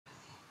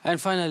And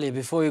finally,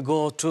 before we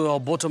go to our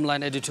bottom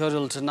line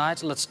editorial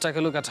tonight, let's take a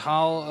look at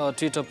how a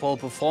Twitter poll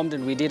performed.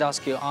 And we did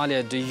ask you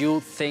earlier, do you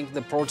think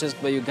the protest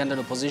by Ugandan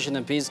opposition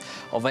MPs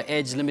over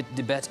age limit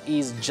debate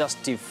is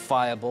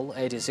justifiable?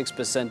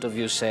 86% of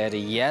you said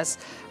yes,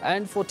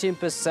 and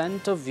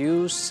 14% of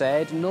you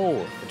said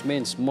no. It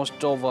means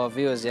most of our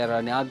viewers here are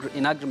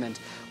in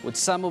agreement with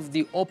some of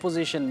the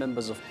opposition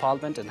members of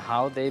parliament and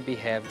how they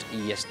behaved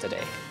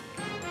yesterday.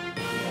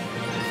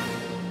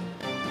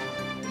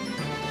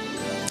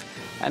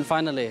 And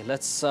finally,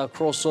 let's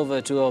cross over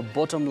to our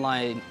bottom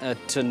line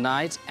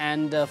tonight.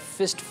 And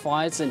fist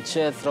fights and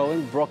chair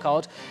throwing broke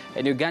out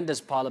in Uganda's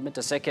parliament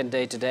a second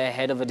day today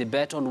ahead of a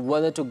debate on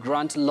whether to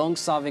grant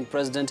long-serving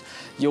President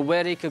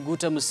Yoweri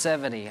Kaguta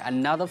Museveni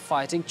another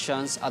fighting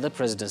chance at the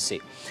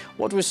presidency.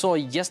 What we saw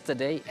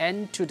yesterday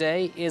and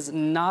today is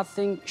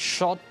nothing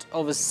short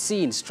of a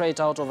scene straight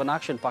out of an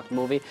action-packed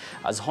movie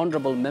as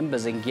honorable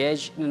members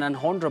engage in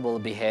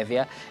unhonorable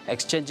behavior,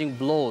 exchanging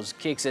blows,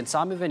 kicks, and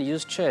some even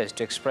use chairs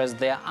to express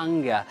their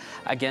anger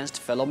against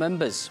fellow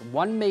members.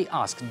 One may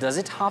ask, does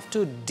it have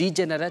to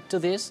degenerate to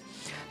this?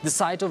 The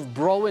sight of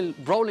brawling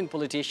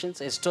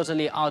politicians is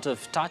totally out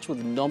of touch with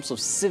the norms of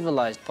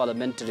civilized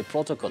parliamentary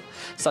protocol.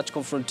 Such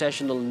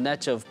confrontational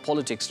nature of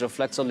politics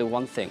reflects only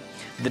one thing: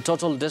 the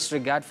total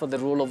disregard for the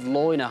rule of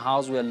law in a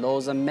house where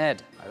laws are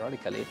made.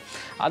 Ironically,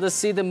 others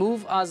see the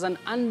move as an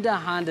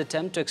underhand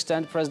attempt to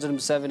extend President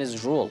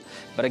Museveni's rule.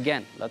 But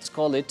again, let's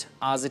call it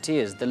as it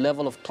is. The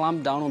level of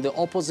clampdown on the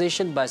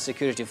opposition by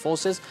security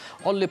forces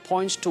only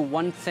points to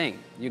one thing: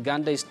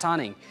 Uganda is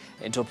turning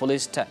into a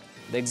police state.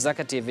 The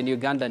executive in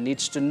Uganda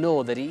needs to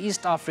know that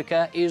East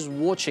Africa is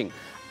watching.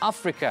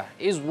 Africa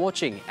is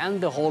watching,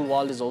 and the whole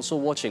world is also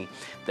watching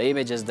the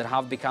images that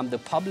have become the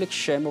public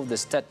shame of the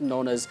state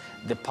known as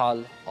the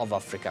Pearl of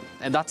Africa.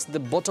 And that's the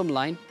bottom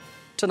line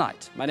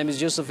tonight. My name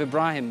is Yusuf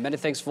Ibrahim. Many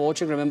thanks for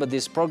watching. Remember,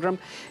 this program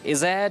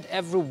is aired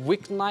every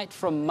weeknight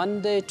from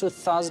Monday to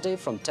Thursday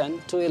from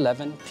 10 to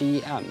 11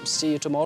 p.m. See you tomorrow.